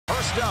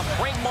stuff.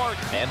 Frank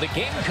Martin and the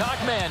Gamecock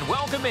men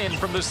welcome in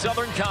from the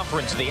Southern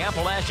Conference, the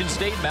Appalachian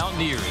State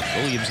Mountaineers.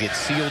 Williams gets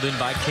sealed in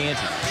by Canty.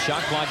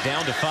 Shot clock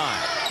down to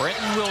 5.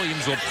 Brenton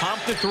Williams will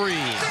pump the 3.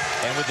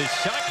 And with the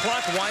shot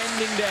clock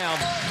winding down,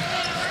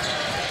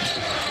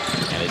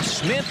 and it's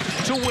Smith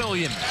to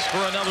Williams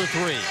for another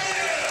 3.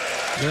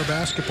 Their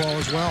basketball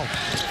as well.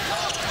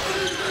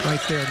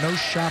 Right there, no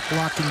shot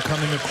blocking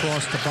coming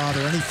across to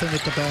bother anything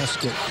at the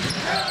basket.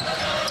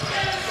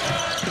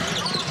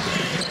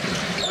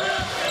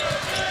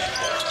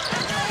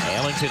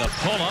 Ellington, a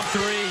pull-up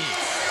 3.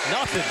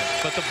 Nothing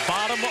but the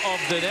bottom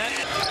of the net.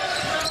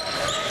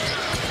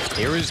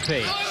 Here is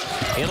Page.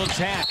 He'll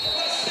attack.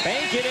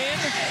 Bank it in.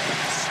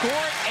 Score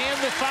it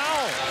and the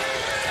foul.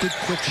 Good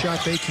quick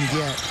shot they can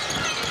get.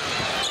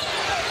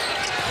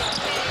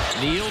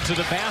 Neal to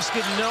the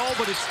basket, no,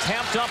 but it's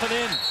tapped up and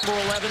in for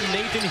 11,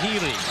 Nathan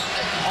Healy.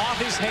 Off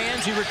his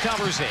hands, he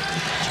recovers it.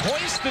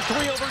 Hoists the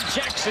 3 over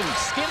Jackson,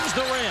 skims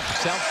the rim.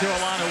 South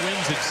Carolina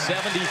wins at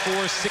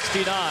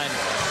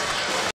 74-69.